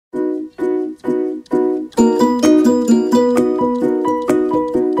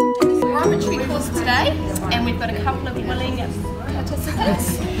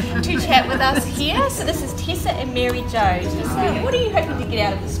chat with us here. So this is Tessa and Mary Jo. Tessa, what are you hoping to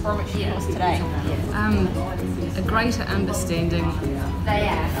get out of the spirometry course today? A greater understanding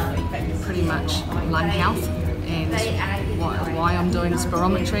pretty much lung health and why I'm doing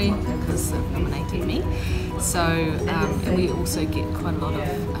spirometry, because they've nominated me. So, and we also get quite a lot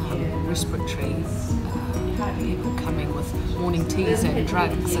of respiratory people coming with morning teas and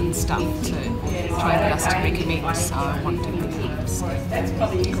drugs and stuff to try and get us to recommend, so I want to do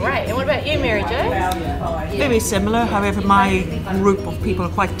that. Great. And what about you, Mary Jo? Very similar, however my group of people are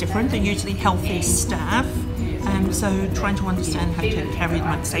quite different. They're usually healthy staff, and so trying to understand how to carry them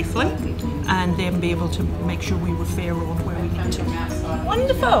out safely and then be able to make sure we refer on where we need to.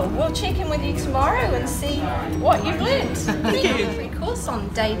 Wonderful. We'll check in with you tomorrow and see what you've learned. Thank you. Free course on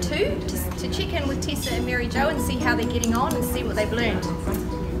day 2 to check in with Tessa and Mary Jo and see how they're getting on and see what they've learned.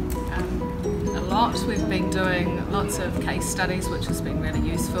 A lot. We've been doing lots of case studies, which has been really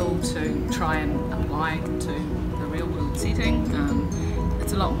useful to try and apply to the real world setting.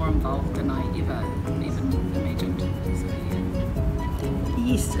 It's a lot more involved than I ever even imagined. So, yeah.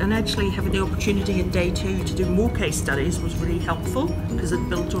 Yes, and actually having the opportunity in day 2 to do more case studies was really helpful because it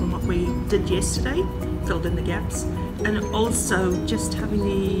built on what we did yesterday, filled in the gaps, and also just having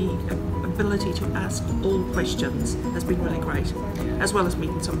the ability to ask all questions has been really great, as well as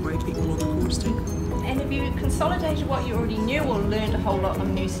meeting some great people on the course too. And have you consolidated what you already knew or learned a whole lot of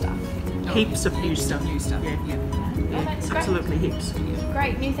new stuff? Heaps of new stuff. Yeah. Oh, that's great. Absolutely heaps.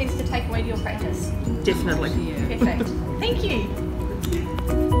 Great, new things to take away to your practice. Definitely. Perfect. Thank you.